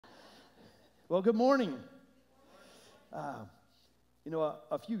Well, good morning.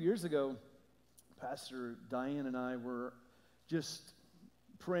 A few years ago, Pastor Diane and I were just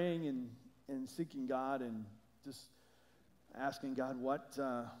praying and seeking God and just asking God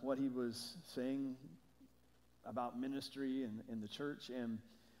what He was saying about ministry and the church. And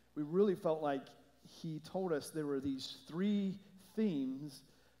we really felt like He told us there were these three themes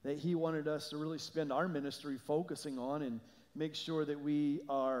that He wanted us to really spend our ministry focusing on and make sure that we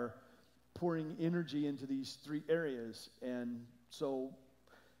are pouring energy into these three areas. And so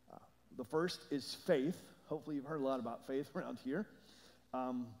the first is faith. Hopefully you've heard a lot about faith around here.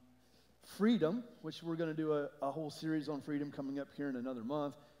 Freedom, which we're going to do a whole series on freedom coming up here in another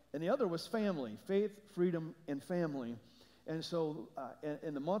month. And the other was family, faith, freedom, and family. And so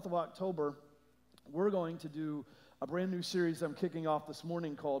in the month of October, we're going to do a brand new series I'm kicking off this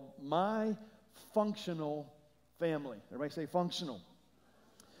morning called My Functional Family. Everybody say functional.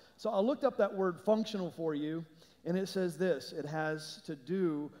 So I looked up that word functional for you, and it says this: it has to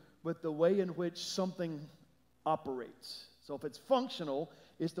do with the way in which something operates. So if it's functional,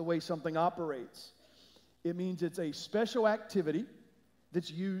 it's the way something operates. It means it's a special activity that's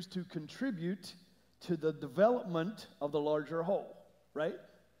used to contribute to the development of the larger whole, right?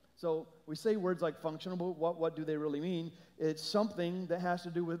 So we say words like functional, but what do they really mean? It's something that has to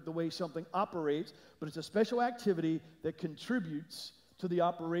do with the way something operates, but it's a special activity that contributes to the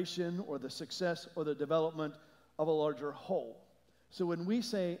operation or the success or the development of a larger whole. So when we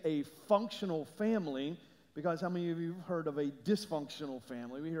say a functional family, because how many of you have heard of a dysfunctional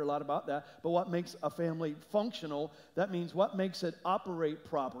family? We hear a lot about that. But what makes a family functional? That means what makes it operate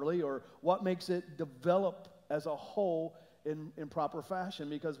properly, or what makes it develop as a whole in proper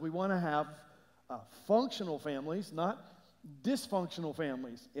fashion. Because we want to have functional families, not dysfunctional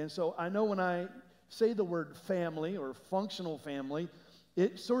families. And so I know when I say the word family or functional family,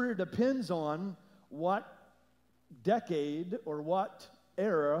 it sort of depends on what decade or what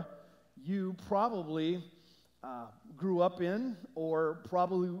era you probably grew up in or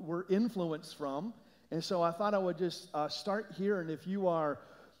probably were influenced from. And so I thought I would just start here. And if you are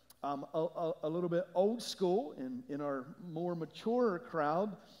a little bit old school in our more mature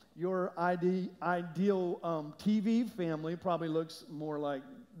crowd, your ideal TV family probably looks more like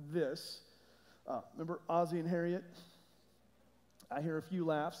this. Remember Ozzie and Harriet? I hear a few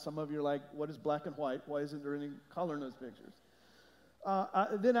laughs. Some of you are like, what is black and white? Why isn't there any color in those pictures?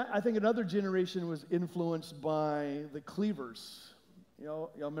 Then I think another generation was influenced by the Cleavers. Y'all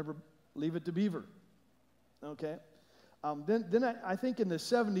remember Leave It to Beaver? Okay. Then I think in the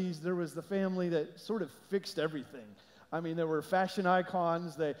 70s, there was the family that sort of fixed everything. I mean, there were fashion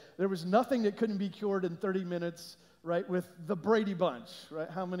icons. There was nothing that couldn't be cured in 30 minutes, right, with the Brady Bunch, right?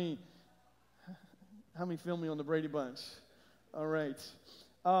 How many film me on the Brady Bunch? All right.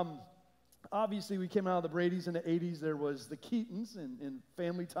 Obviously, we came out of the Bradys in the 80s. There was the Keatons in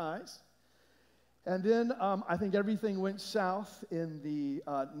Family Ties. And then I think everything went south in the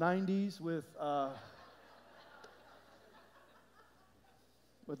 90s with the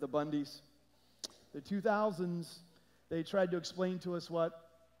Bundys. The 2000s, they tried to explain to us what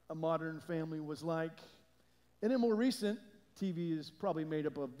a modern family was like. And then more recent, TV is probably made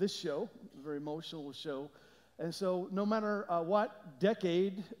up of this show, a very emotional show. And so no matter what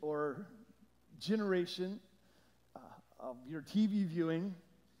decade or generation of your TV viewing,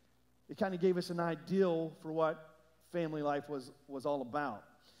 it kind of gave us an ideal for what family life was all about.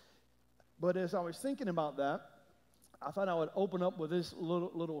 But as I was thinking about that, I thought I would open up with this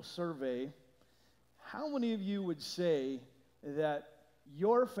little survey. How many of you would say that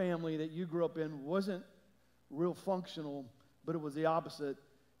your family that you grew up in wasn't real functional, but it was the opposite,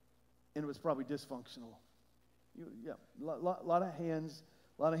 and it was probably dysfunctional? Yeah, a lot of hands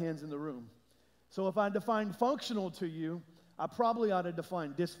in the room. So if I define functional to you, I probably ought to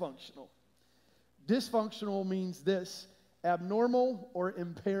define dysfunctional. Dysfunctional means this: abnormal or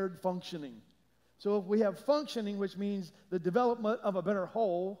impaired functioning. So if we have functioning, which means the development of a better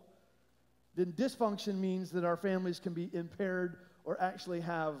whole, then dysfunction means that our families can be impaired or actually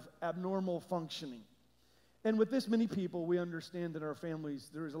have abnormal functioning. And with this many people, we understand that our families,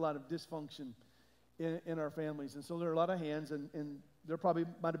 there is a lot of dysfunction in our families. And so there are a lot of hands, and there probably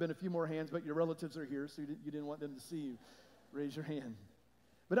might have been a few more hands, but your relatives are here, so you didn't want them to see you. Raise your hand.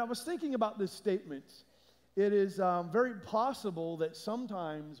 But I was thinking about this statement. It is very possible that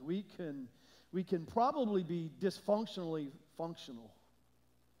sometimes we can probably be dysfunctionally functional.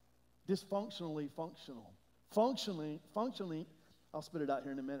 Dysfunctionally functional. Functionally, I'll spit it out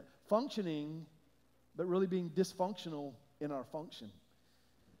here in a minute. Functioning, but really being dysfunctional in our function.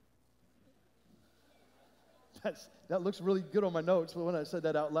 That looks really good on my notes, but when I said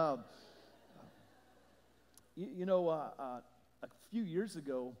that out loud, a few years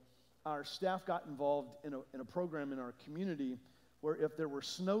ago, our staff got involved in a program in our community where if there were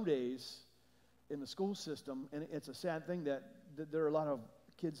snow days in the school system, and it's a sad thing that there are a lot of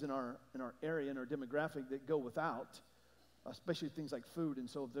kids in our area, in our demographic, that go without, especially things like food. And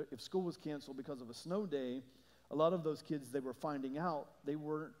so if school was canceled because of a snow day, a lot of those kids, they were finding out they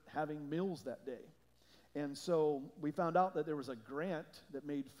weren't having meals that day. And so we found out that there was a grant that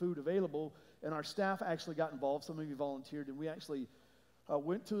made food available, and our staff actually got involved. Some of you volunteered, and we actually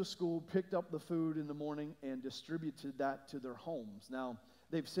went to a school, picked up the food in the morning, and distributed that to their homes. Now,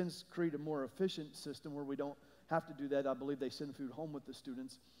 they've since created a more efficient system where we don't have to do that. I believe they send food home with the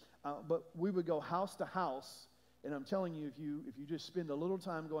students. But we would go house to house, and I'm telling you, if you just spend a little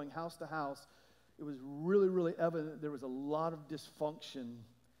time going house to house, it was really, really evident there was a lot of dysfunction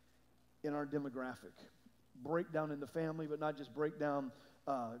in our demographic. Breakdown in the family, but not just breakdown,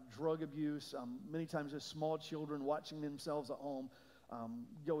 drug abuse, many times just small children watching themselves at home.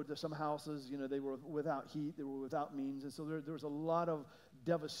 Go to some houses, they were without heat, they were without means, and so there was a lot of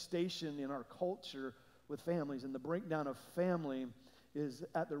devastation in our culture with families, and the breakdown of family is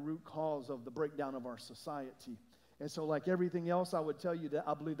at the root cause of the breakdown of our society. And so like everything else, I would tell you that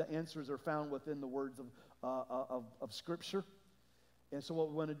I believe the answers are found within the words of Scripture. And so what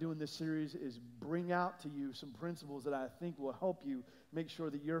we want to do in this series is bring out to you some principles that I think will help you make sure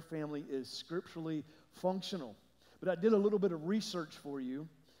that your family is scripturally functional. But I did a little bit of research for you,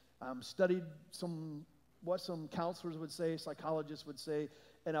 studied what some counselors would say, psychologists would say,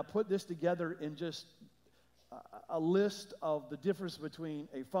 and I put this together in just a list of the difference between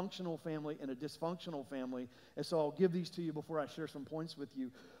a functional family and a dysfunctional family. And so I'll give these to you before I share some points with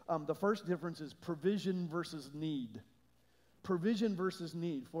you. The first difference is provision versus need. Provision versus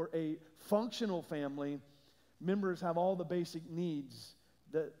need. For a functional family, members have all the basic needs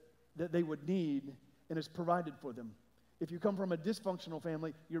that they would need, and it's provided for them. If you come from a dysfunctional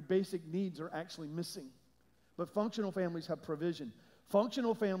family, your basic needs are actually missing. But functional families have provision.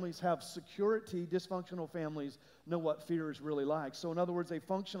 Functional families have security. Dysfunctional families know what fear is really like. So in other words, a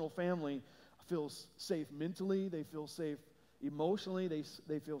functional family feels safe mentally. They feel safe emotionally.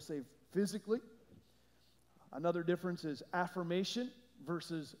 They feel safe physically. Another difference is affirmation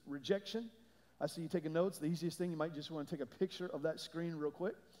versus rejection. I see you taking notes. The easiest thing, you might just want to take a picture of that screen real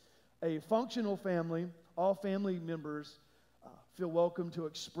quick. A functional family, all family members feel welcome to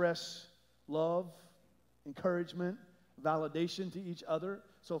express love, encouragement, validation to each other.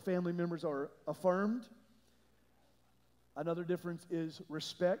 So family members are affirmed. Another difference is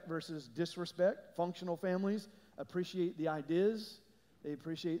respect versus disrespect. Functional families appreciate the ideas. They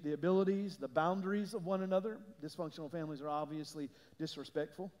appreciate the abilities, the boundaries of one another. Dysfunctional families are obviously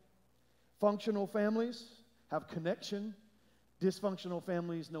disrespectful. Functional families have connection. Dysfunctional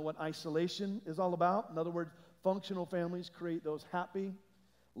families know what isolation is all about. In other words, functional families create those happy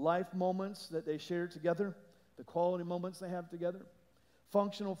life moments that they share together, the quality moments they have together.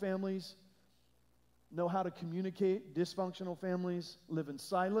 Functional families know how to communicate. Dysfunctional families live in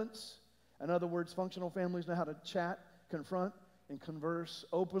silence. In other words, functional families know how to chat, confront, and converse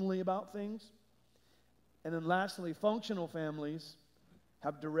openly about things. And then lastly, functional families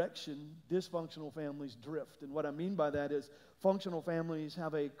have direction. Dysfunctional families drift. And what I mean by that is functional families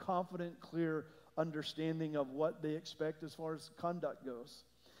have a confident, clear understanding of what they expect as far as conduct goes.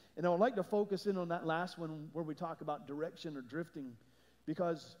 And I would like to focus in on that last one where we talk about direction or drifting,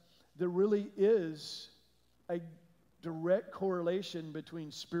 because there really is a direct correlation between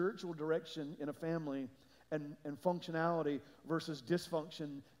spiritual direction in a family and functionality versus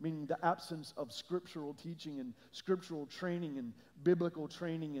dysfunction, meaning the absence of scriptural teaching and scriptural training and biblical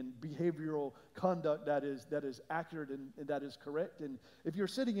training and behavioral conduct that is accurate and that is correct. And if you're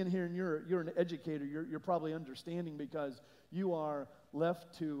sitting in here and you're an educator, you're probably understanding, because you are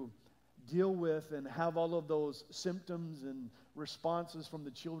left to deal with and have all of those symptoms and responses from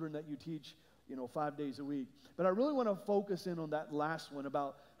the children that you teach 5 days a week. But I really want to focus in on that last one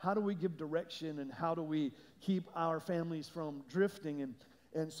about how do we give direction and how do we keep our families from drifting.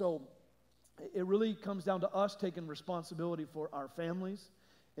 And so it really comes down to us taking responsibility for our families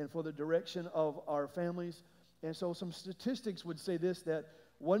and for the direction of our families. And so some statistics would say this, that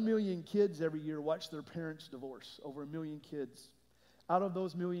 1 million kids every year watch their parents divorce, over 1 million kids. Out of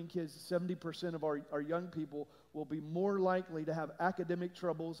those 1 million kids, 70% of our young people will be more likely to have academic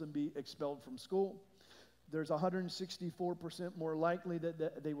troubles and be expelled from school. There's 164% more likely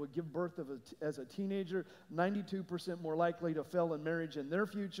that they will give birth as a teenager, 92% more likely to fail in marriage in their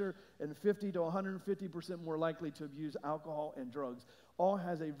future, and 50 to 150% more likely to abuse alcohol and drugs. All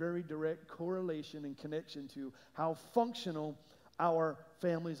has a very direct correlation and connection to how functional our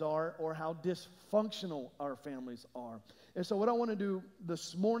families are or how dysfunctional our families are. And so what I want to do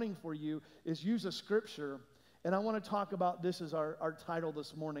this morning for you is use a scripture, and I want to talk about this as our title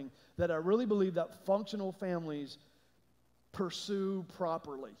this morning, that I really believe that functional families pursue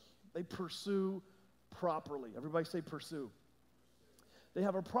properly. They pursue properly. Everybody say pursue. They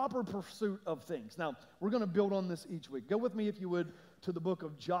have a proper pursuit of things. Now, we're going to build on this each week. Go with me, if you would, to the book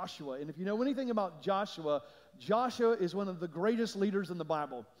of Joshua. And if you know anything about Joshua, Joshua is one of the greatest leaders in the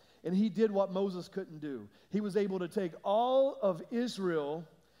Bible. And he did what Moses couldn't do. He was able to take all of Israel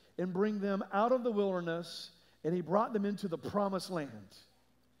and bring them out of the wilderness, and he brought them into the promised land.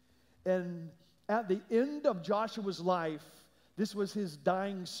 And at the end of Joshua's life, this was his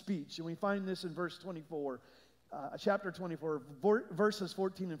dying speech. And we find this in verse 24. Chapter 24, verses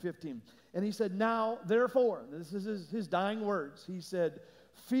 14 and 15. And he said, now, therefore, this is his dying words. He said,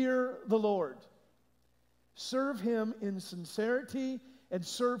 fear the Lord. Serve him in sincerity and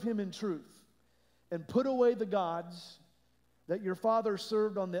serve him in truth. And put away the gods that your father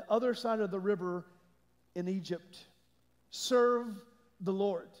served on the other side of the river in Egypt. Serve the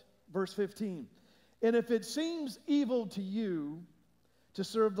Lord. Verse 15. And if it seems evil to you to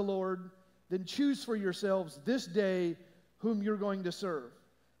serve the Lord, then choose for yourselves this day whom you're going to serve,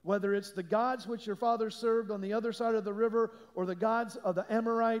 whether it's the gods which your fathers served on the other side of the river, or the gods of the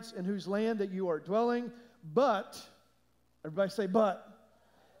Amorites in whose land that you are dwelling. But, everybody say but,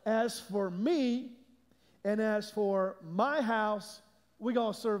 as for me and as for my house, we're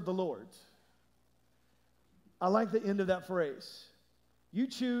going to serve the Lord. I like the end of that phrase. You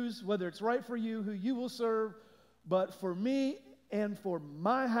choose whether it's right for you, who you will serve, but for me and for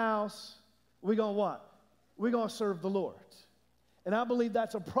my house, we're going to what? We're going to serve the Lord. And I believe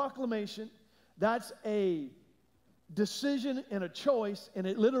that's a proclamation. That's a decision and a choice. And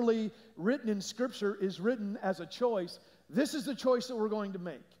it literally, written in Scripture, is written as a choice. This is the choice that we're going to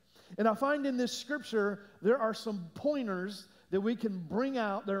make. And I find in this Scripture, there are some pointers that we can bring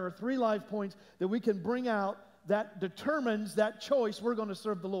out. There are 3 life points that we can bring out that determines that choice we're going to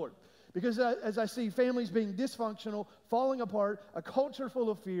serve the Lord. Because as I see families being dysfunctional, falling apart, a culture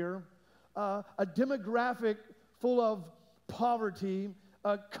full of fear, a demographic full of poverty,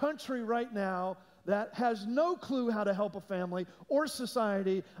 a country right now that has no clue how to help a family or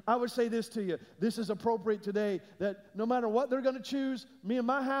society, I would say this to you. This is appropriate today, that no matter what they're going to choose, me and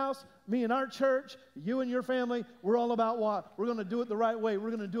my house, me and our church, you and your family, we're all about what? We're going to do it the right way.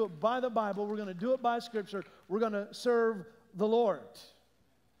 We're going to do it by the Bible. We're going to do it by Scripture. We're going to serve the Lord.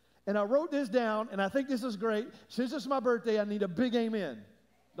 And I wrote this down, and I think this is great. Since it's my birthday, I need a big amen.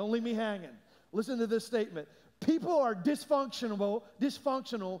 Don't leave me hanging. Listen to this statement. People are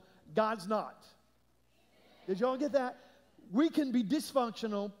dysfunctional, God's not. Did y'all get that? We can be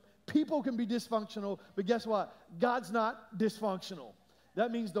dysfunctional, people can be dysfunctional, but guess what? God's not dysfunctional.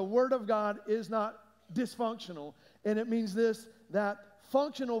 That means the Word of God is not dysfunctional, and it means this, that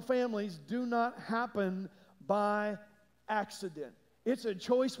functional families do not happen by accident. It's a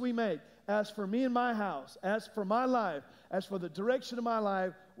choice we make. As for me and my house, as for my life, as for the direction of my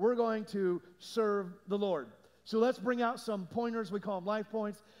life, we're going to serve the Lord. So let's bring out some pointers. We call them life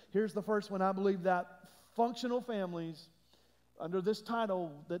points. Here's the first one. I believe that functional families, under this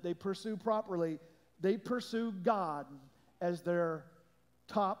title, that they pursue properly, they pursue God as their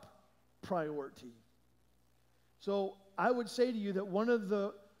top priority. So I would say to you that one of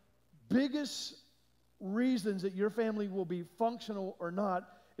the biggest reasons that your family will be functional or not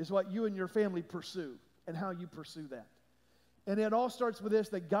is what you and your family pursue and how you pursue that. And it all starts with this,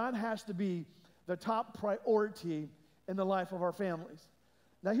 that God has to be the top priority in the life of our families.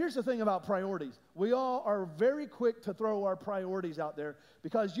 Now, here's the thing about priorities. We all are very quick to throw our priorities out there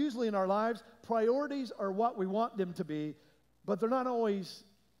because usually in our lives, priorities are what we want them to be, but they're not always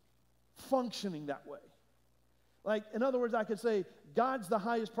functioning that way. Like, in other words, I could say, God's the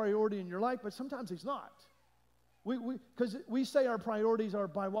highest priority in your life, but sometimes He's not. Because we say our priorities are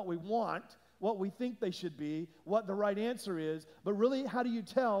by what we want, what we think they should be, what the right answer is, but really, how do you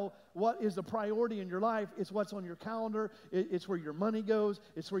tell what is the priority in your life? It's what's on your calendar, it's where your money goes,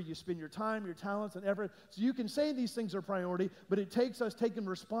 it's where you spend your time, your talents, and effort. So you can say these things are priority, but it takes us taking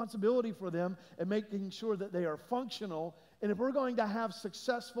responsibility for them and making sure that they are functional. And if we're going to have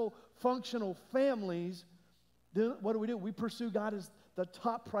successful, functional families, then what do? We pursue God as the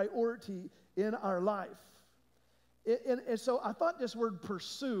top priority in our life. And so I thought this word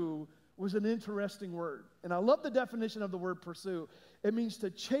pursue was an interesting word. And I love the definition of the word pursue. It means to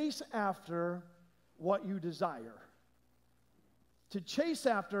chase after what you desire. To chase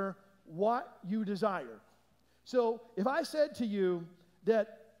after what you desire. So if I said to you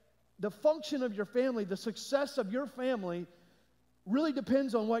that the function of your family, the success of your family really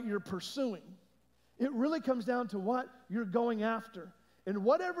depends on what you're pursuing. It really comes down to what you're going after. And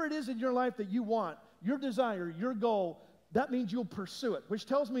whatever it is in your life that you want, your desire, your goal, that means you'll pursue it, which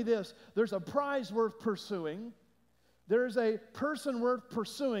tells me this: there's a prize worth pursuing, there's a person worth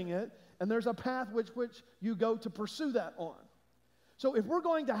pursuing it, and there's a path which you go to pursue that on. So if we're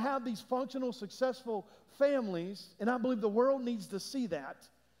going to have these functional, successful families, and I believe the world needs to see that,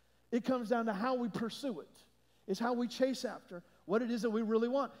 it comes down to how we pursue it. It's how we chase after what it is that we really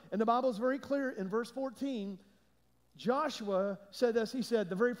want. And the Bible is very clear in verse 14. Joshua said this. He said,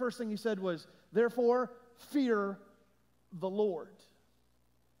 the very first thing he said was, therefore, fear the Lord.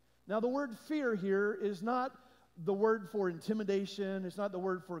 Now, the word fear here is not the word for intimidation. It's not the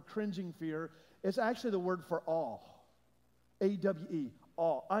word for cringing fear. It's actually the word for awe. A-W-E,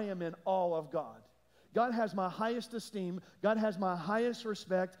 awe. I am in awe of God. God has my highest esteem. God has my highest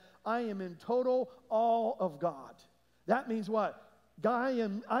respect. I am in total awe of God. That means what? I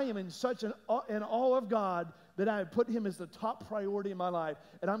am in such an awe of God that I have put him as the top priority in my life,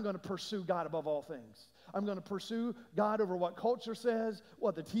 and I'm going to pursue God above all things. I'm going to pursue God over what culture says,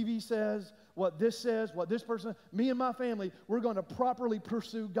 what the TV says, what this person, me and my family, we're going to properly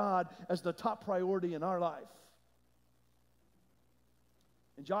pursue God as the top priority in our life.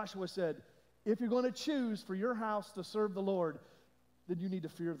 And Joshua said, if you're going to choose for your house to serve the Lord, then you need to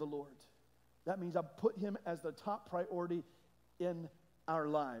fear the Lord. That means I put him as the top priority in our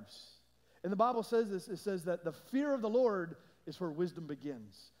lives. And the Bible says this, it says that the fear of the Lord is where wisdom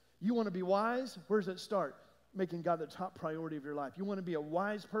begins. You want to be wise? Where does it start? Making God the top priority of your life. You want to be a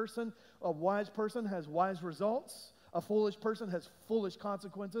wise person? A wise person has wise results. A foolish person has foolish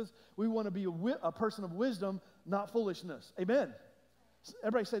consequences. We want to be a person of wisdom, not foolishness. Amen.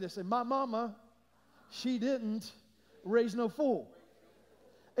 Everybody say this. Say, my mama, she didn't raise no fool.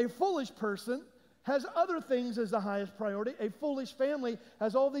 A foolish person has other things as the highest priority. A foolish family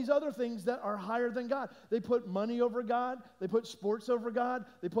has all these other things that are higher than God. They put money over God. They put sports over God.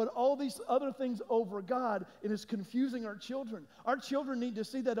 They put all these other things over God, and it's confusing our children. Our children need to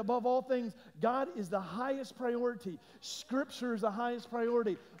see that above all things, God is the highest priority. Scripture is the highest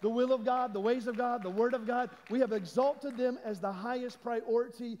priority. The will of God, the ways of God, the Word of God, we have exalted them as the highest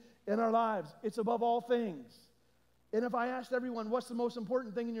priority in our lives. It's above all things. And if I asked everyone, what's the most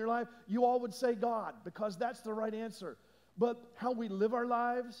important thing in your life? You all would say God, because that's the right answer. But how we live our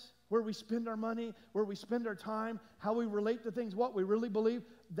lives, where we spend our money, where we spend our time, how we relate to things, what we really believe,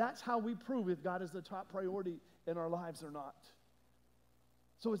 that's how we prove if God is the top priority in our lives or not.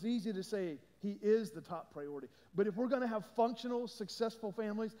 So it's easy to say he is the top priority. But if we're going to have functional, successful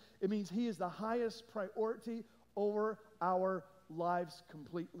families, it means he is the highest priority over our lives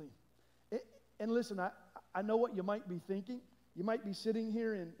completely. And listen, I know what you might be thinking. You might be sitting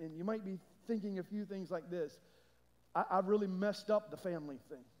here and you might be thinking a few things like this. I've really messed up the family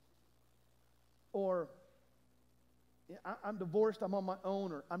thing. Or I'm divorced, I'm on my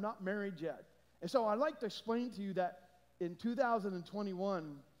own, or I'm not married yet. And so I'd like to explain to you that in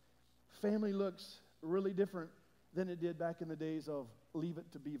 2021, family looks really different than it did back in the days of Leave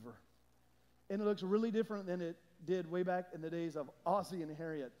It to Beaver. And it looks really different than it did way back in the days of Ozzie and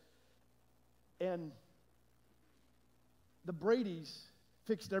Harriet. And the Bradys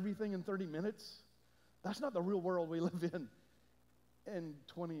fixed everything in 30 minutes. That's not the real world we live in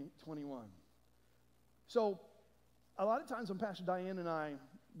 2021. So a lot of times when Pastor Diane and I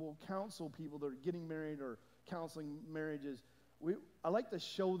will counsel people that are getting married or counseling marriages, I like to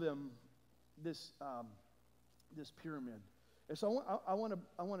show them this pyramid. And so I want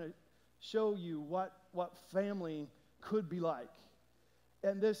to show you what family could be like.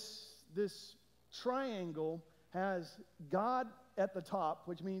 And this triangle has God at the top,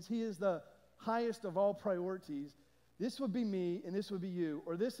 which means he is the highest of all priorities. This would be me, and this would be you.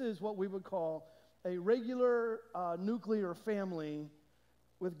 Or this is what we would call a regular nuclear family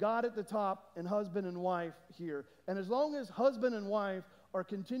with God at the top and husband and wife here. And as long as husband and wife are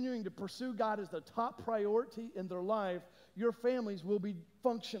continuing to pursue God as the top priority in their life, your families will be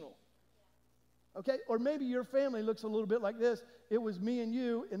functional. Okay? Or maybe your family looks a little bit like this. It was me and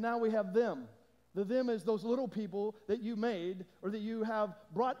you, and now we have them. The them is those little people that you made or that you have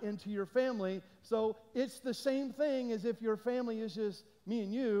brought into your family. So it's the same thing as if your family is just me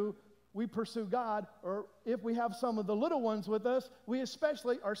and you. We pursue God, or if we have some of the little ones with us, we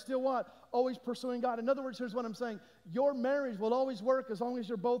especially are still what? Always pursuing God. In other words, here's what I'm saying. Your marriage will always work as long as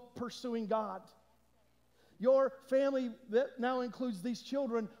you're both pursuing God. your family that now includes these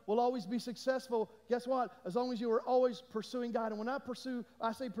children will always be successful. Guess what? As long as you are always pursuing God. And when I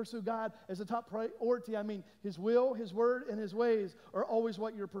say pursue God as a top priority, I mean His will, His word, and His ways are always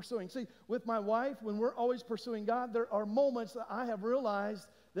what you're pursuing. See, with my wife, when we're always pursuing God, there are moments that I have realized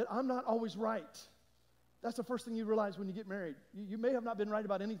that I'm not always right. That's the first thing you realize when you get married. You may have not been right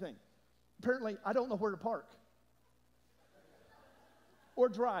about anything. Apparently, I don't know where to park or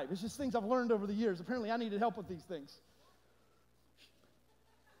drive. It's just things I've learned over the years. Apparently, I needed help with these things.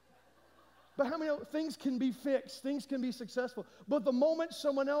 But how many things can be fixed? Things can be successful. But the moment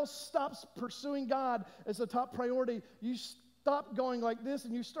someone else stops pursuing God as a top priority, you stop going like this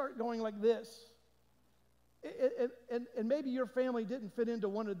and you start going like this. And maybe your family didn't fit into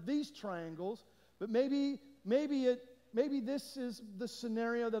one of these triangles, but maybe this is the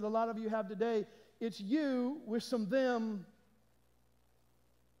scenario that a lot of you have today. It's you with some them,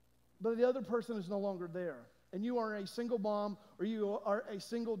 but the other person is no longer there. And you are a single mom or you are a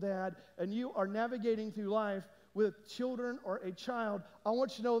single dad, and you are navigating through life with children or a child. I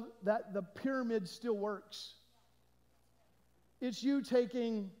want you to know that the pyramid still works. It's you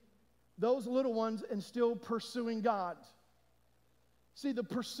taking those little ones and still pursuing God. See, the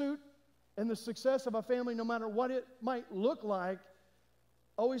pursuit and the success of a family, no matter what it might look like,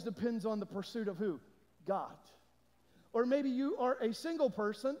 always depends on the pursuit of who? God. Or maybe you are a single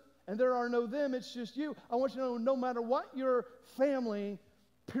person and there are no them, it's just you. I want you to know, no matter what your family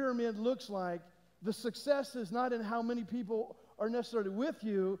pyramid looks like, the success is not in how many people are necessarily with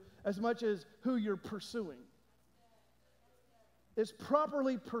you as much as who you're pursuing. It's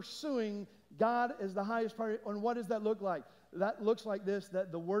properly pursuing God as the highest priority. And what does that look like? That looks like this,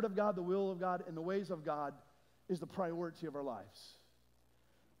 that the Word of God, the will of God, and the ways of God is the priority of our lives.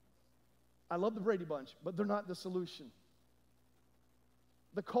 I love the Brady Bunch, but they're not the solution.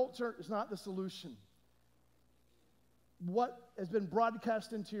 The culture is not the solution. What has been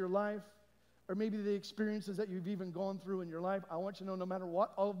broadcast into your life, or maybe the experiences that you've even gone through in your life, I want you to know no matter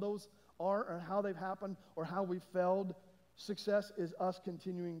what all of those are or how they've happened or how we failed, success is us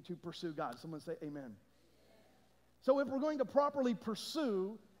continuing to pursue God. Someone say amen. So if we're going to properly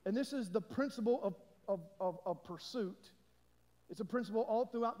pursue, and this is the principle of pursuit, it's a principle all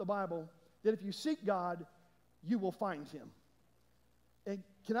throughout the Bible, that if you seek God, you will find Him. And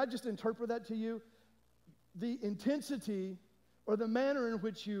can I just interpret that to you? The intensity or the manner in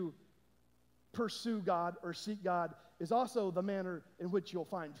which you pursue God or seek God is also the manner in which you'll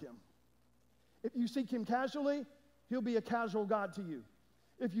find Him. If you seek Him casually, He'll be a casual God to you.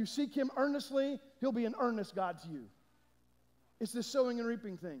 If you seek Him earnestly, He'll be an earnest God to you. It's the sowing and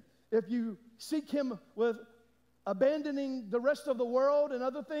reaping thing. If you seek Him with abandoning the rest of the world and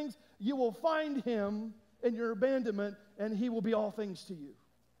other things, you will find Him in your abandonment, and He will be all things to you.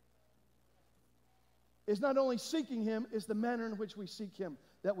 It's not only seeking Him, it's the manner in which we seek Him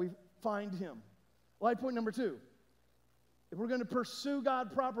that we find Him. Life point number 2. If we're going to pursue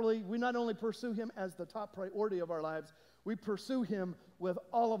God properly, we not only pursue Him as the top priority of our lives, we pursue Him with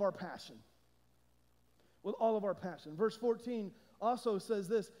all of our passion. With all of our passion. Verse 14 also says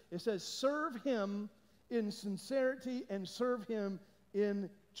this. It says, serve Him in sincerity and serve Him in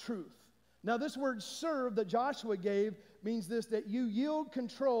truth. Now this word serve that Joshua gave means this, that you yield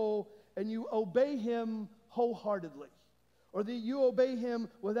control and you obey Him wholeheartedly. Or that you obey Him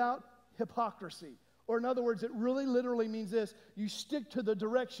without hypocrisy. Or in other words, it really literally means this, you stick to the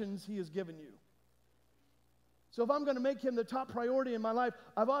directions He has given you. So if I'm going to make Him the top priority in my life,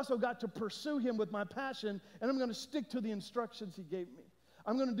 I've also got to pursue Him with my passion, and I'm going to stick to the instructions He gave me.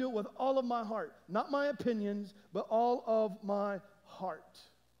 I'm going to do it with all of my heart. Not my opinions, but all of my heart.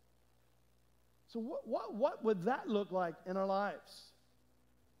 So what would that look like in our lives?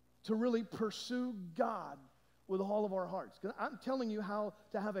 To really pursue God with all of our hearts. Because I'm telling you how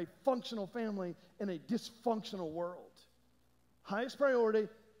to have a functional family in a dysfunctional world. Highest priority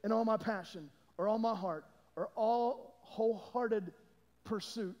in all my passion, or all my heart, or all wholehearted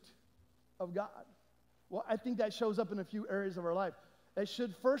pursuit of God. Well, I think that shows up in a few areas of our life. It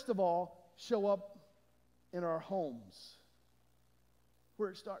should, first of all, show up in our homes, where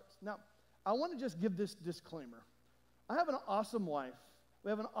it starts. Now, I want to just give this disclaimer. I have an awesome wife. We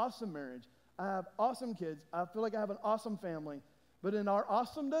have an awesome marriage. I have awesome kids. I feel like I have an awesome family. But in our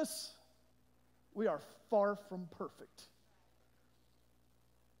awesomeness, we are far from perfect.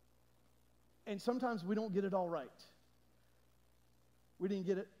 And sometimes we don't get it all right. We didn't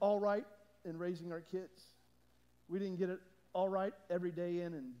get it all right in raising our kids. We didn't get it all right every day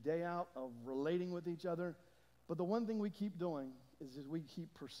in and day out of relating with each other. But the one thing we keep doing is we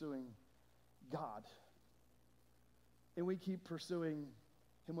keep pursuing God. And we keep pursuing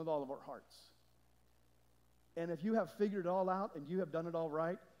Him with all of our hearts. And if you have figured it all out and you have done it all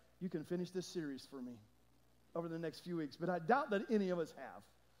right, you can finish this series for me over the next few weeks. But I doubt that any of us have.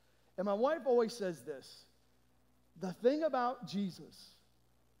 And my wife always says this: the thing about Jesus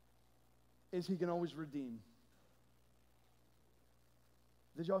is he can always redeem.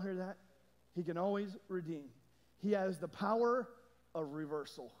 Did y'all hear that? He can always redeem. He has the power of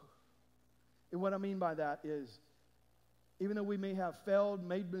reversal. And what I mean by that is, even though we may have failed,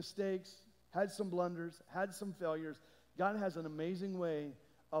 made mistakes, had some blunders, had some failures, God has an amazing way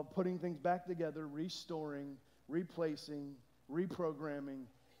of putting things back together, restoring, replacing, reprogramming,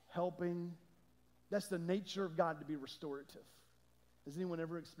 helping. That's the nature of God, to be restorative. Has anyone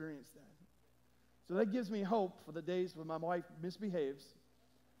ever experienced that? So that gives me hope for the days when my wife misbehaves.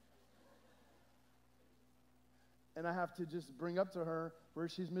 And I have to just bring up to her where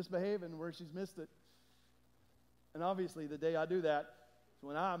she's misbehaving, where she's missed it. And obviously, the day I do that is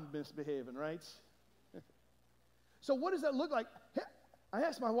when I'm misbehaving, right? So what does that look like? I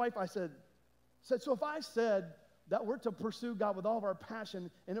asked my wife, I said, so if I said that we're to pursue God with all of our passion,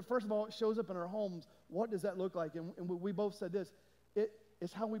 and it, first of all, it shows up in our homes, what does that look like? And we both said this: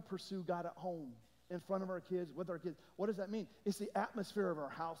 it's how we pursue God at home, in front of our kids, with our kids. What does that mean? It's the atmosphere of our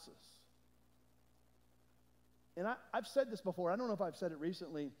houses. And I've said this before. I don't know if I've said it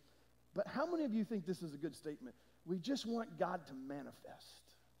recently, but how many of you think this is a good statement? We just want God to manifest.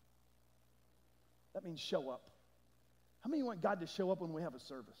 That means show up. How many of you want God to show up when we have a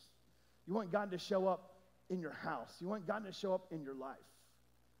service? You want God to show up in your house. You want God to show up in your life.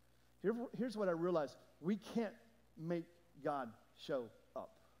 Here's what I realized. We can't make God show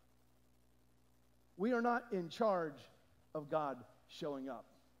up. We are not in charge of God showing up.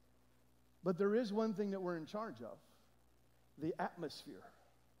 But there is one thing that we're in charge of: the atmosphere.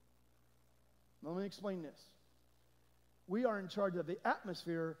 Now, let me explain this. We are in charge of the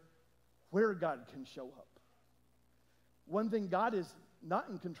atmosphere where God can show up. One thing God is not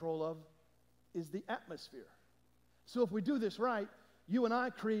in control of is the atmosphere. So if we do this right, you and I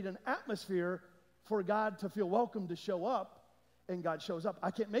create an atmosphere for God to feel welcome to show up, and God shows up.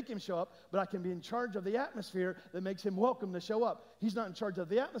 I can't make him show up, but I can be in charge of the atmosphere that makes him welcome to show up. He's not in charge of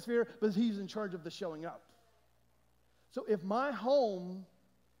the atmosphere, but he's in charge of the showing up. So if my home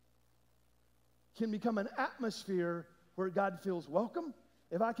can become an atmosphere where God feels welcome,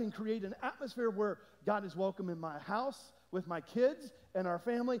 if I can create an atmosphere where God is welcome in my house, with my kids and our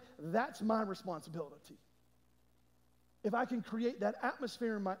family, that's my responsibility. If I can create that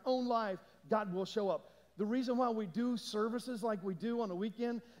atmosphere in my own life, God will show up. The reason why we do services like we do on a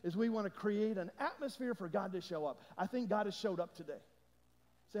weekend is we want to create an atmosphere for God to show up. I think God has showed up today.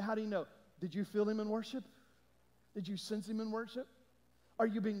 Say, how do you know? Did you feel him in worship? Did you sense him in worship? Are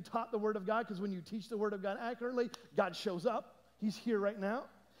you being taught the Word of God? Because when you teach the Word of God accurately, God shows up. He's here right now.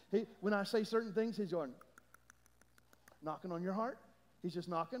 When I say certain things, he's going, knocking on your heart. He's just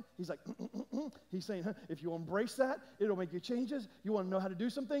knocking. He's like, he's saying, if you embrace that, it'll make you changes. You want to know how to do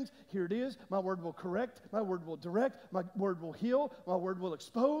some things? Here it is. My word will correct. My word will direct. My word will heal. My word will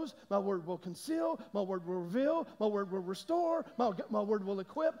expose. My word will conceal. My word will reveal. My word will restore. My word will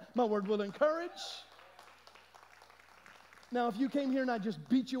equip. My word will encourage. Now, if you came here and I just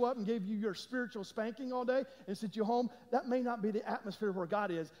beat you up and gave you your spiritual spanking all day and sent you home, that may not be the atmosphere where God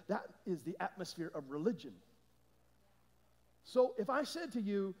is. That is the atmosphere of religion. So if I said to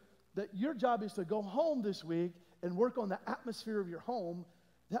you that your job is to go home this week and work on the atmosphere of your home,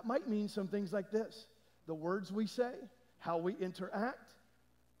 that might mean some things like this: the words we say, how we interact,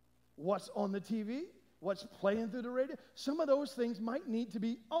 what's on the TV, what's playing through the radio. Some of those things might need to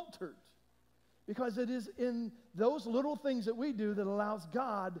be altered, because it is in those little things that we do that allows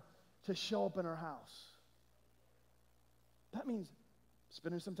God to show up in our house. That means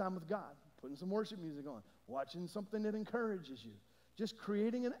spending some time with God, putting some worship music on, watching something that encourages you, just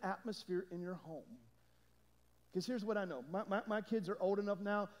creating an atmosphere in your home. Because here's what I know. My kids are old enough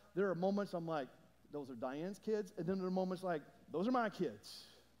now. There are moments I'm like, those are Diane's kids. And then there are moments like, those are my kids.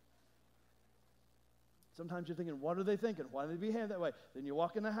 Sometimes you're thinking, what are they thinking? Why do they behave that way? Then you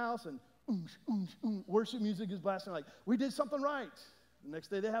walk in the house and worship music is blasting, like, we did something right. The next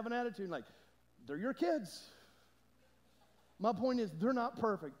day they have an attitude like, they're your kids. My point is, they're not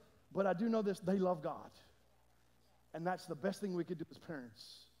perfect, but I do know this: they love God. And that's the best thing we could do as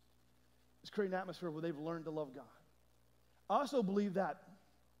parents, is create an atmosphere where they've learned to love God. I also believe that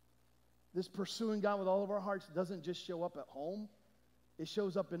this pursuing God with all of our hearts doesn't just show up at home. It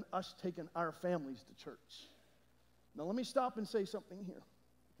shows up in us taking our families to church. Now, let me stop and say something here.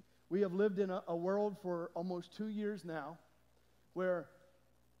 We have lived in a world for almost 2 years now where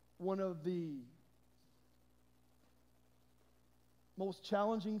one of the most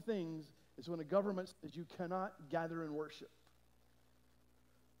challenging things is when a government says you cannot gather and worship.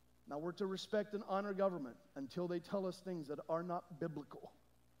 Now, we're to respect and honor government until they tell us things that are not biblical.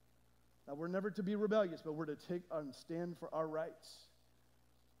 Now, we're never to be rebellious, but we're to take and stand for our rights.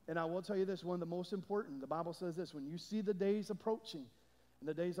 And I will tell you this, one of the most important, the Bible says this, when you see the days approaching, and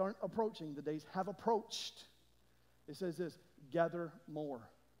the days aren't approaching, the days have approached. It says this, gather more,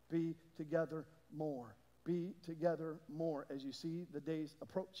 be together more, be together more as you see the days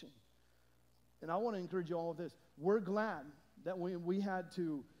approaching. And I want to encourage you all with this. We're glad that we had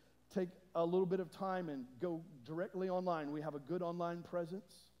to take a little bit of time and go directly online. We have a good online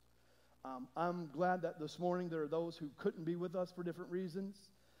presence. I'm glad that this morning there are those who couldn't be with us for different reasons,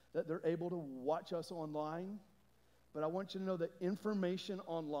 that they're able to watch us online. But I want you to know that information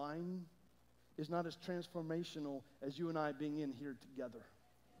online is not as transformational as you and I being in here together.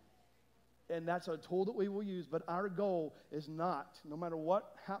 And that's a tool that we will use, but our goal is not, no matter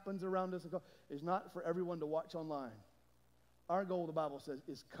what happens around us, is not for everyone to watch online. Our goal, the Bible says,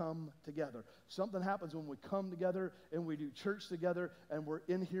 is come together. Something happens when we come together and we do church together and we're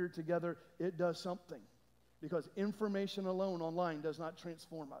in here together. It does something. Because information alone online does not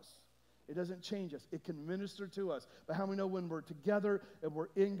transform us. It doesn't change us. It can minister to us. But how many know when we're together and we're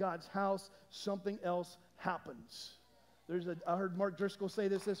in God's house, something else happens? I heard Mark Driscoll say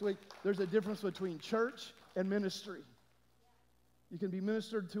this week. There's a difference between church and ministry. You can be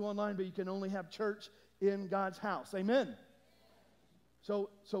ministered to online, but you can only have church in God's house. Amen. So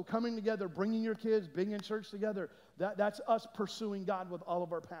coming together, bringing your kids, being in church together, that's us pursuing God with all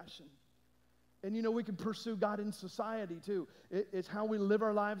of our passion. And you know, we can pursue God in society too. It's how we live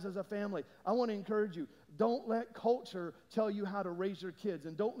our lives as a family. I want to encourage you, don't let culture tell you how to raise your kids,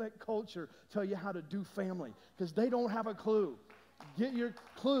 and don't let culture tell you how to do family, because they don't have a clue. Get your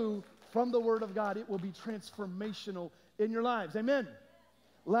clue from the Word of God. It will be transformational in your lives. Amen.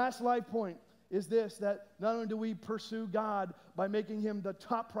 Last life point is this, that not only do we pursue God by making Him the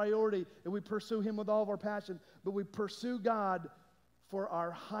top priority, and we pursue Him with all of our passion, but we pursue God for our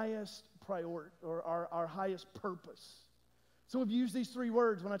highest priority, or our highest purpose. So we've used these three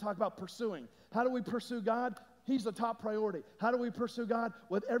words when I talk about pursuing. How do we pursue God? He's the top priority. How do we pursue God?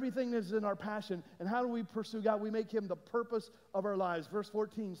 With everything that's in our passion. And how do we pursue God? We make Him the purpose of our lives. Verse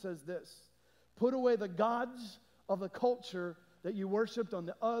 14 says this, put away the gods of the culture that you worshiped on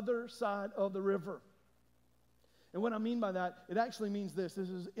the other side of the river. And what I mean by that, it actually means this. This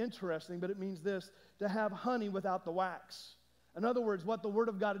is interesting, but it means this, to have honey without the wax. In other words, what the Word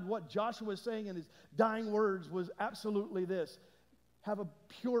of God and what Joshua was saying in his dying words was absolutely this. Have a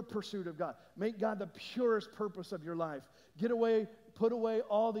pure pursuit of God. Make God the purest purpose of your life. Put away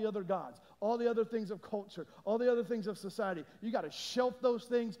all the other gods, all the other things of culture, all the other things of society. You got to shelf those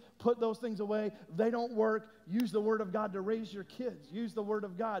things, put those things away. They don't work. Use the Word of God to raise your kids. Use the Word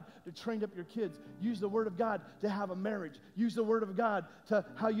of God to train up your kids. Use the Word of God to have a marriage. Use the Word of God to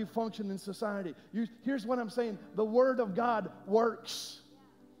how you function in society. Here's what I'm saying. The Word of God works.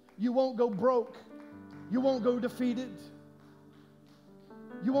 You won't go broke. You won't go defeated.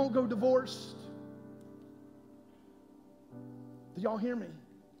 You won't go divorced. Do y'all hear me?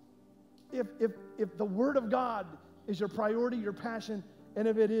 If the Word of God is your priority, your passion, and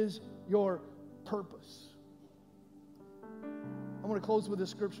if it is your purpose. I'm going to close with this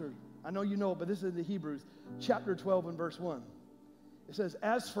scripture. I know you know it, but this is the Hebrews, chapter 12 and verse 1. It says,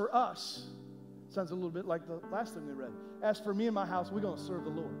 as for us, sounds a little bit like the last thing we read. As for me and my house, we're going to serve the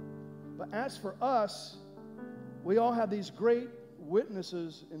Lord. But as for us, we all have these great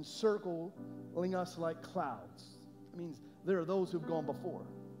witnesses encircling us like clouds. It means there are those who've gone before.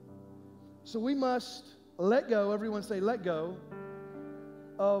 So we must let go, everyone say let go,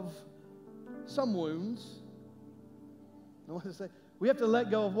 of some wounds. I want to say, we have to let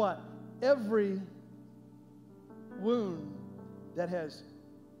go of what? Every wound that has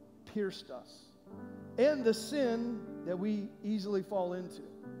pierced us. And the sin that we easily fall into.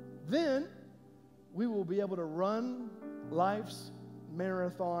 Then we will be able to run life's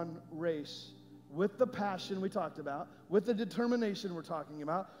marathon race with the passion we talked about, with the determination we're talking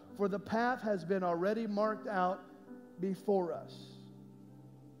about, for the path has been already marked out before us.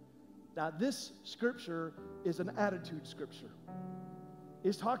 Now, this scripture is an attitude scripture.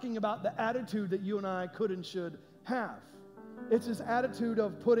 It's talking about the attitude that you and I could and should have. It's this attitude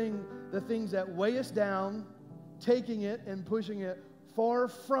of putting the things that weigh us down, taking it and pushing it far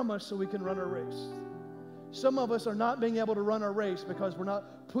from us so we can run our race. Some of us are not being able to run our race because we're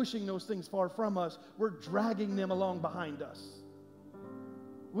not pushing those things far from us. We're dragging them along behind us.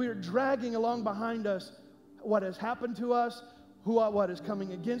 We are dragging along behind us what has happened to us, what is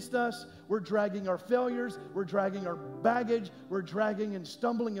coming against us. We're dragging our failures. We're dragging our baggage. We're dragging and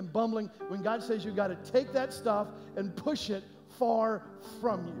stumbling and bumbling. When God says you got to take that stuff and push it far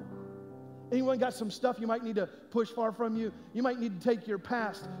from you. Anyone got some stuff you might need to push far from you? You might need to take your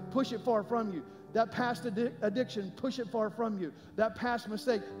past, push it far from you. That past addiction, push it far from you. That past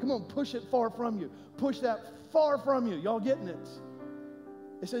mistake, come on, push it far from you. Push that far from you. Y'all getting it?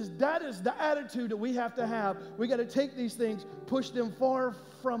 It says that is the attitude that we have to have. We got to take these things, push them far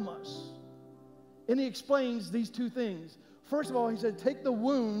from us. And he explains these two things. First of all, he said, take the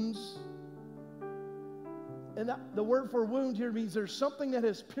wounds. And the word for wound here means there's something that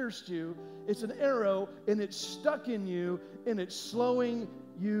has pierced you. It's an arrow, and it's stuck in you, and it's slowing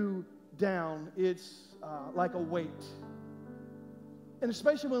you down. It's like a weight. And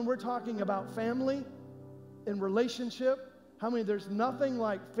especially when we're talking about family and relationship, how many, there's nothing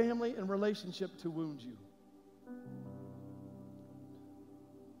like family and relationship to wound you.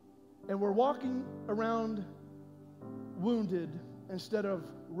 And we're walking around wounded instead of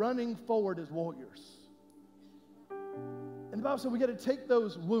running forward as warriors. And the Bible said we got to take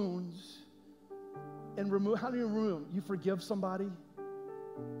those wounds and remove. How do you remove them? You forgive somebody.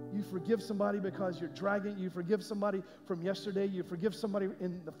 You forgive somebody because you're dragging. You forgive somebody from yesterday. You forgive somebody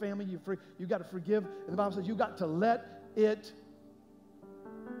in the family. You got to forgive. And the Bible says you got to let it.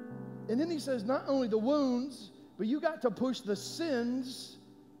 And then he says not only the wounds, but you got to push the sins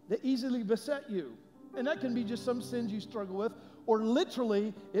that easily beset you. And that can be just some sins you struggle with. Or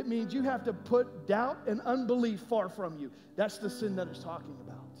literally, it means you have to put doubt and unbelief far from you. That's the sin that it's talking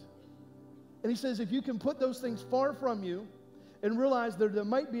about. And he says if you can put those things far from you and realize that there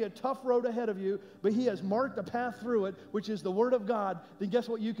might be a tough road ahead of you, but he has marked a path through it, which is the Word of God, then guess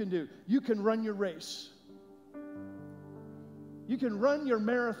what you can do? You can run your race. You can run your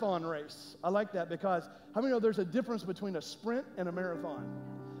marathon race. I like that because how many know there's a difference between a sprint and a marathon?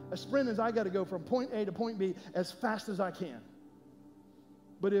 A sprint is I got to go from point A to point B as fast as I can.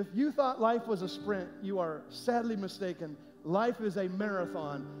 But if you thought life was a sprint, you are sadly mistaken. Life is a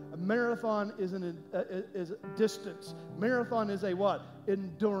marathon. A marathon is a distance. Marathon is a what?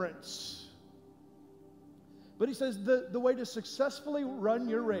 Endurance. But he says the way to successfully run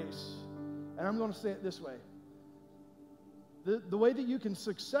your race, and I'm going to say it this way. The way that you can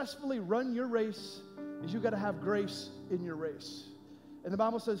successfully run your race is you've got to have grace in your race. And the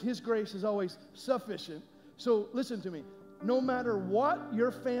Bible says his grace is always sufficient. So listen to me. No matter what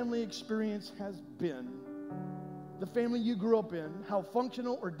your family experience has been, the family you grew up in, how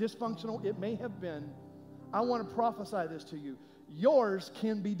functional or dysfunctional it may have been, I want to prophesy this to you. Yours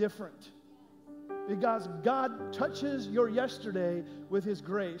can be different. Because God touches your yesterday with his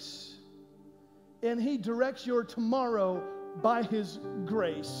grace. And he directs your tomorrow by his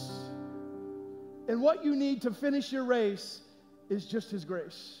grace. And what you need to finish your race is just his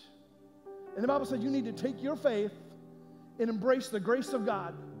grace. And the Bible says you need to take your faith and embrace the grace of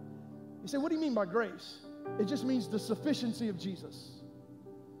God. You say, what do you mean by grace? It just means the sufficiency of Jesus.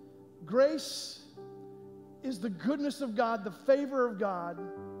 Grace is the goodness of God, the favor of God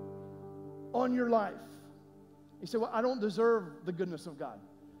on your life. You say, well, I don't deserve the goodness of God.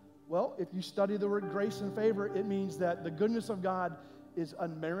 Well, if you study the word grace and favor, it means that the goodness of God is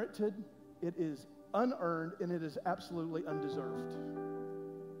unmerited, it is unearned, and it is absolutely undeserved.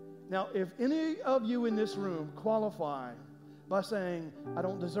 Now, if any of you in this room qualify by saying, I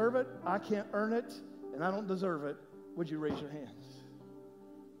don't deserve it, I can't earn it, and I don't deserve it, would you raise your hands?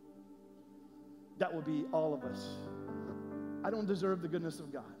 That would be all of us. I don't deserve the goodness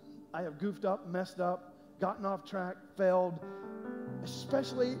of God. I have goofed up, messed up, gotten off track, failed,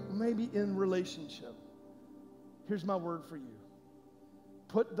 especially maybe in relationship. Here's my word for you.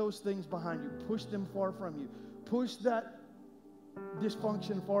 Put those things behind you. Push them far from you. Push that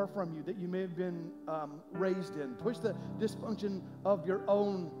dysfunction far from you that you may have been raised in. Push the dysfunction of your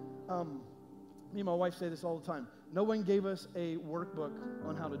own. Me and my wife say this all the time. No one gave us a workbook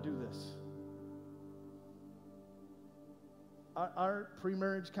on how to do this. Our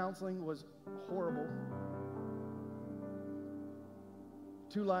pre-marriage counseling was horrible.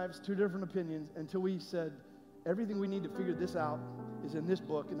 2 lives, 2 different opinions, until we said, everything we need to figure this out is in this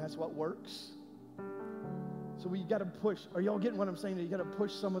book, and that's what works. So we got to push. Are y'all getting what I'm saying? You got to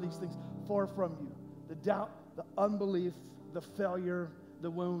push some of these things far from you. The doubt, the unbelief, the failure, the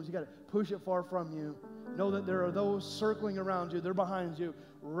wounds. You got to push it far from you. Know that there are those circling around you. They're behind you.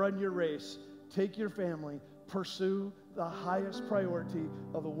 Run your race. Take your family. Pursue the highest priority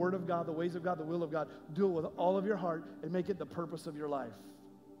of the Word of God, the ways of God, the will of God. Do it with all of your heart and make it the purpose of your life.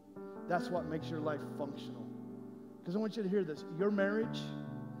 That's what makes your life functional. Because I want you to hear this. Your marriage,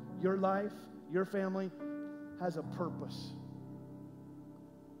 your life, your family has a purpose.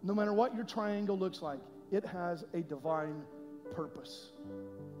 No matter what your triangle looks like, it has a divine purpose.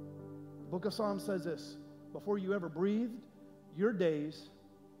 The book of Psalms says this: before you ever breathed, your days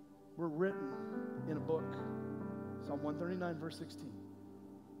were written in a book. Psalm 139, verse 16.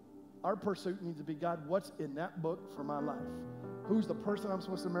 Our pursuit needs to be, God, what's in that book for my life? Who's the person I'm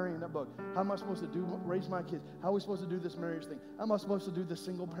supposed to marry in that book? How am I supposed to raise my kids? How are we supposed to do this marriage thing? How am I supposed to do this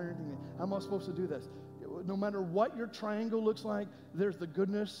single parenting thing? How am I supposed to do this? No matter what your triangle looks like, there's the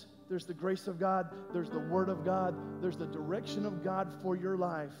goodness, there's the grace of God, there's the word of God, there's the direction of God for your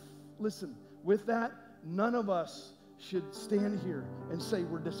life. Listen, with that, none of us should stand here and say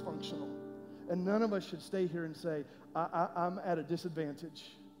we're dysfunctional. And none of us should stay here and say, I'm at a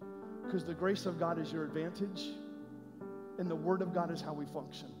disadvantage. Because the grace of God is your advantage, and the word of God is how we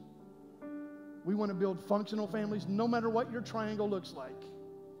function. We want to build functional families no matter what your triangle looks like.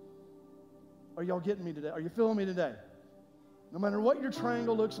 Are y'all getting me today? Are you feeling me today? No matter what your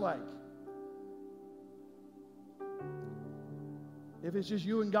triangle looks like. If it's just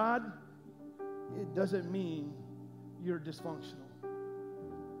you and God, it doesn't mean you're dysfunctional.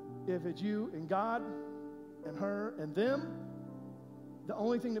 If it's you and God and her and them, the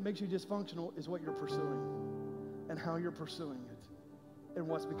only thing that makes you dysfunctional is what you're pursuing and how you're pursuing it and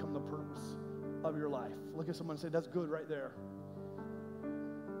what's become the purpose of your life. Look at someone and say, that's good right there.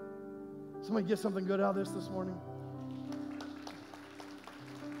 Somebody get something good out of this morning.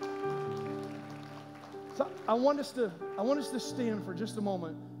 So I want us to stand for just a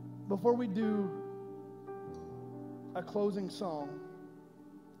moment before we do a closing song.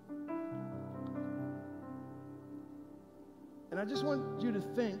 And I just want you to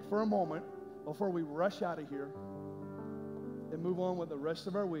think for a moment before we rush out of here and move on with the rest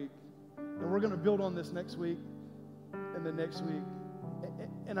of our week. And we're going to build on this next week and the next week.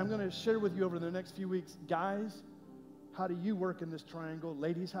 And I'm going to share with you over the next few weeks, guys, how do you work in this triangle?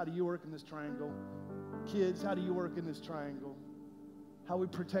 Ladies, how do you work in this triangle? Kids, how do you work in this triangle? How we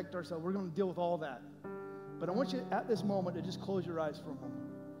protect ourselves. We're going to deal with all that. But I want you at this moment to just close your eyes for a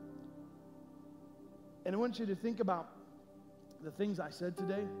moment. And I want you to think about the things I said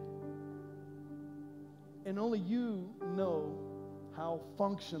today. And only you know how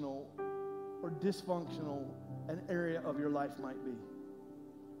functional or dysfunctional an area of your life might be.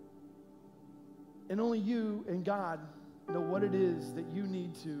 And only you and God know what it is that you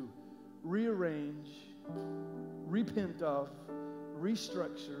need to rearrange, repent of,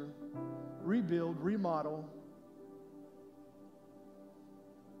 restructure, rebuild, remodel.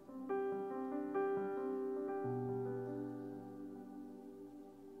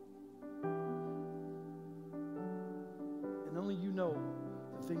 And only you know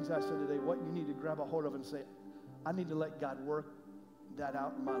the things I said today, what you need to grab a hold of and say, I need to let God work that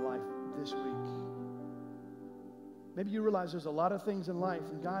out in my life this week. Maybe you realize there's a lot of things in life,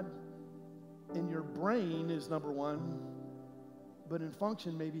 and God in your brain is number one, but in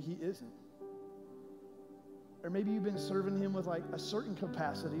function, maybe He isn't. Or maybe you've been serving Him with like a certain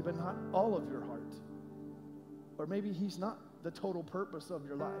capacity, but not all of your heart. Or maybe He's not the total purpose of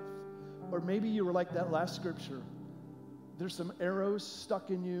your life. Or maybe you were like that last scripture. There's some arrows stuck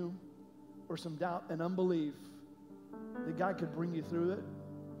in you, or some doubt and unbelief that God could bring you through it,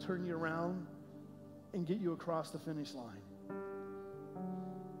 turn you around, and get you across the finish line.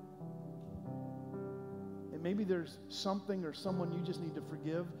 And maybe there's something or someone you just need to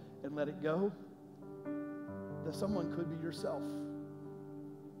forgive and let it go. That someone could be yourself.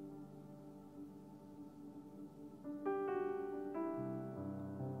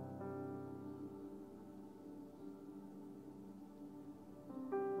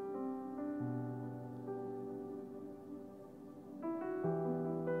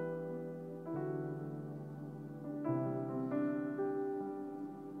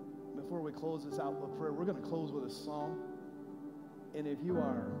 Close this out with prayer. We're going to close with a song. And if you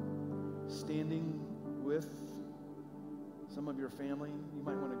are standing with some of your family, you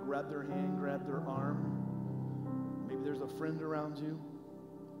might want to grab their hand, grab their arm. Maybe there's a friend around you.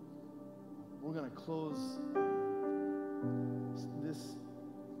 We're going to close this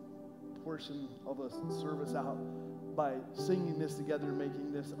portion of the service out by singing this together,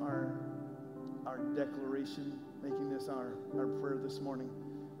 making this our declaration, making this our prayer this morning.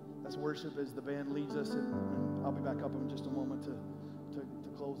 Let's worship as the band leads us, and I'll be back up in just a moment to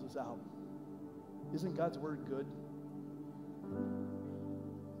close this out. Isn't God's word good?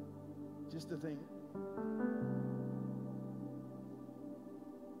 Just to think,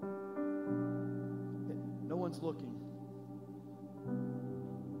 no one's looking.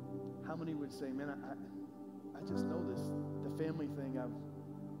 How many would say, man, I just know this, the family thing,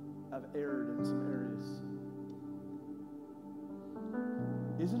 I've erred in some areas.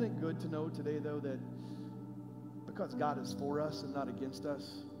 Isn't it good to know today, though, that because God is for us and not against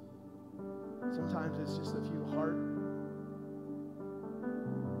us, sometimes it's just a few heart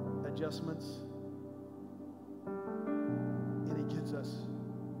adjustments, and He gets us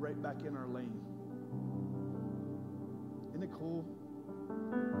right back in our lane. Isn't it cool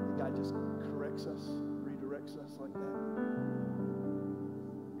that God just corrects us, redirects us like that?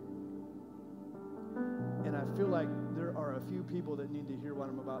 And I feel like there are a few people that need to hear what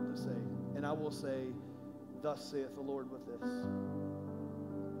I'm about to say. And I will say, thus saith the Lord with this.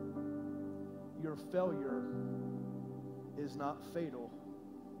 Your failure is not fatal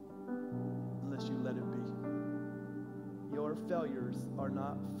unless you let it be. Your failures are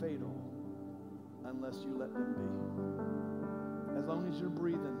not fatal unless you let them be. As long as you're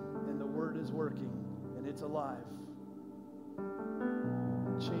breathing and the word is working and it's alive,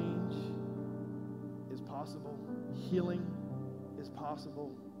 change is possible. Healing is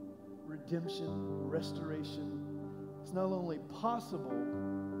possible. Redemption, restoration. It's not only possible,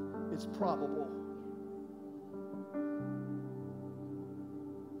 it's probable.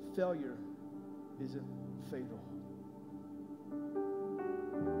 Failure isn't fatal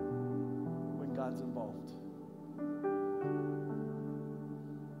when God's involved.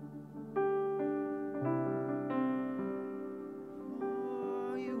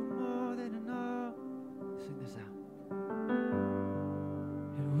 Oh, you are more than enough. Sing this out.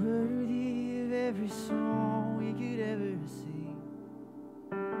 And worthy of every song we could ever sing.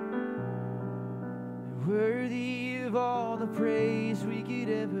 And worthy of all the praise we could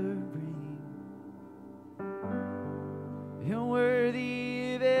ever bring. And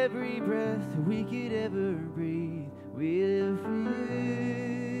worthy of every breath we could ever breathe. We live for you.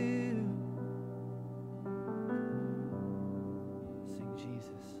 Sing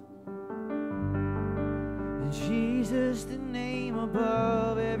Jesus. And Jesus, the name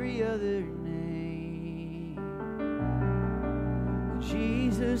above every other name. And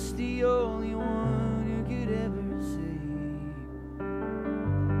Jesus, the only one who could ever save.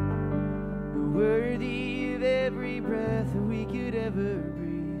 And worthy of every breath we could ever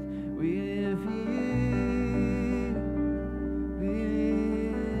breathe. We live for you. We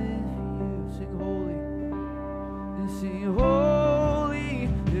live for you. Sing holy. And sing holy.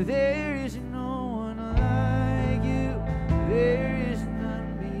 There is no one like you. There is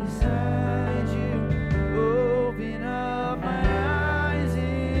none beside you. Open up my eyes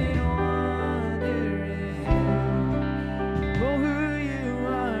in wondering for who you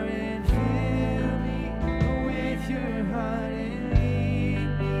are and fill me with your heart and lead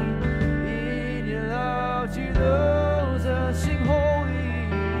me in your love to those that sing holy.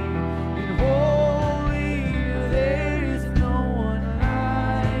 And holy, there is no one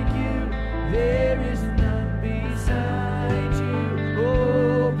like you. There is none beside you.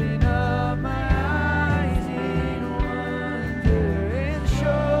 Open up my eyes in wonder and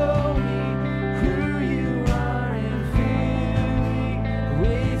show me who you are and fill me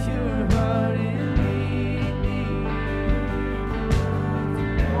with your heart and lead me.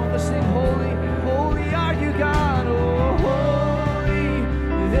 Come on, let's sing holy. Holy are you, God. Oh, holy.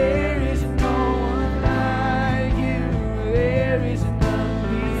 There is no one like you. There is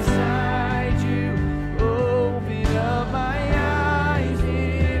none beside you. Open up my eyes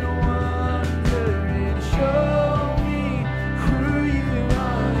in wonder and show me who you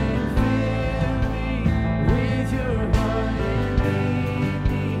are and fill me with your heart and lead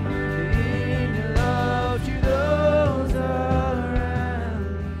me in your love to those around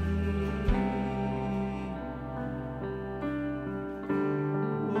me.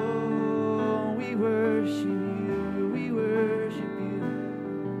 Oh, we worship you, we worship you.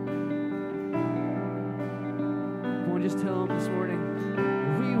 Come on, just tell them this morning,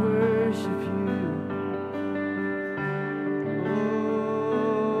 we worship you.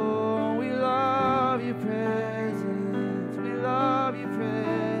 Oh, we love your presence, we love your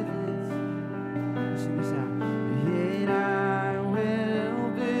presence. Sing this out. Yet I will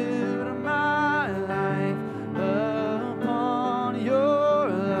build my life upon your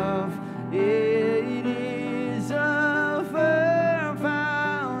love. It is a firm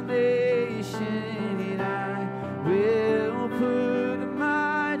foundation, and I will put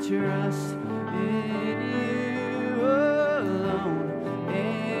my trust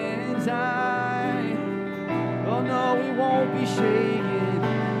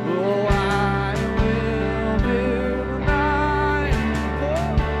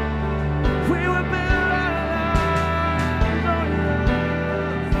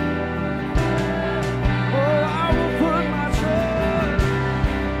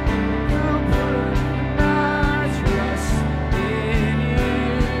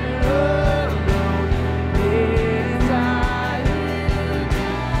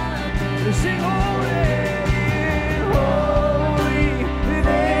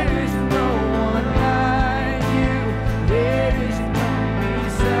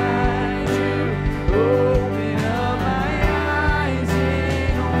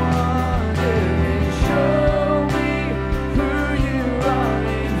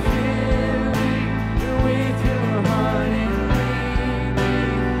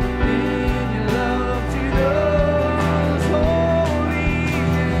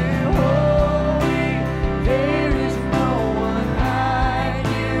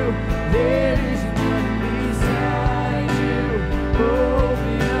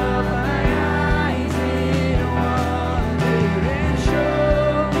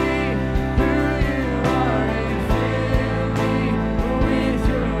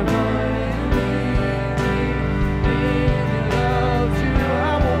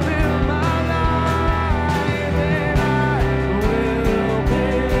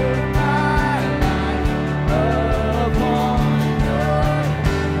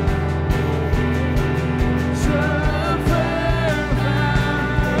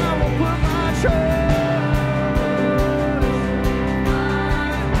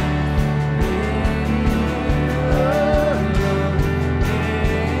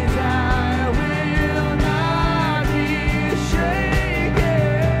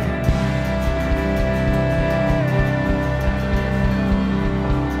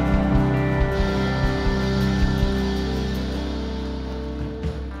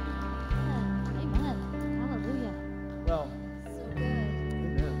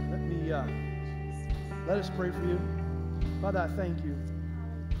Let us pray for you. Father, I thank you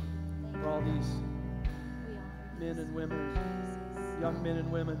for all these men and women, young men and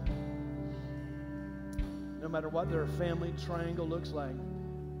women. No matter what their family triangle looks like,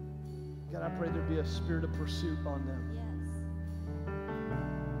 God, I pray there be a spirit of pursuit on them.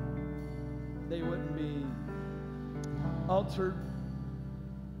 They wouldn't be altered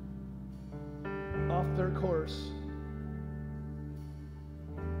off their course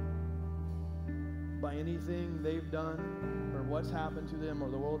by anything they've done or what's happened to them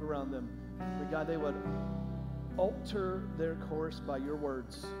or the world around them. But God, they would alter their course by your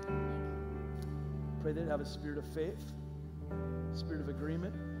words. Pray they'd have a spirit of faith, a spirit of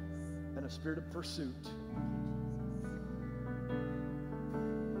agreement, and a spirit of pursuit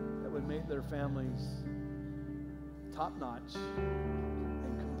that would make their families top-notch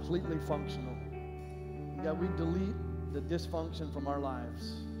and completely functional. God, we delete the dysfunction from our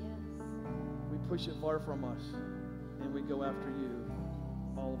lives. We push it far from us, and we go after you,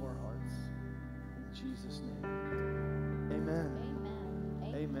 all of our hearts. In Jesus' name. Amen.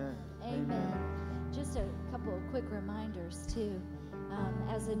 Amen. Amen. Amen. Just a couple of quick reminders, too.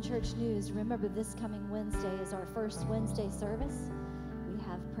 As in church news, remember this coming Wednesday is our first Wednesday service. We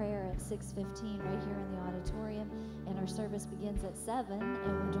have prayer at 6:15 right here in the auditorium, and our service begins at 7, and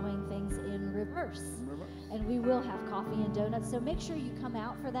we're doing things in reverse. And we will have coffee and donuts, so make sure you come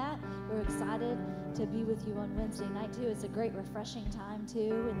out for that. We're excited to be with you on Wednesday night, too. It's a great refreshing time,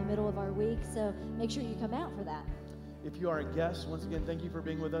 too, in the middle of our week, so make sure you come out for that. If you are a guest, once again, thank you for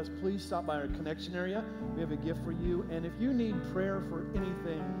being with us. Please stop by our connection area. We have a gift for you. And if you need prayer for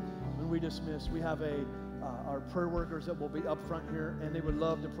anything when we dismiss, we have our prayer workers that will be up front here, and they would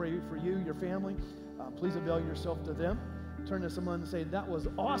love to pray for you, your family. Please avail yourself to them. Turn to someone and say, "That was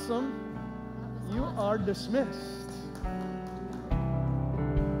awesome." You are dismissed.